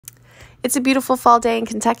It's a beautiful fall day in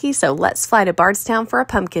Kentucky, so let's fly to Bardstown for a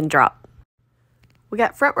pumpkin drop. We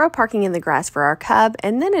got front row parking in the grass for our cub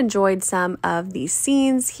and then enjoyed some of the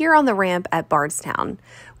scenes here on the ramp at Bardstown.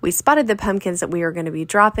 We spotted the pumpkins that we were going to be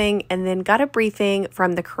dropping and then got a briefing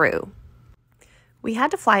from the crew. We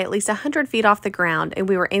had to fly at least 100 feet off the ground and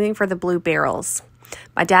we were aiming for the blue barrels.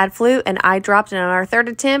 My dad flew and I dropped, and on our third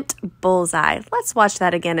attempt, bullseye. Let's watch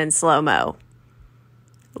that again in slow-mo.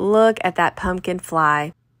 Look at that pumpkin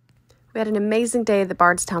fly. We had an amazing day at the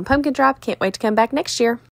Bardstown Pumpkin Drop. Can't wait to come back next year.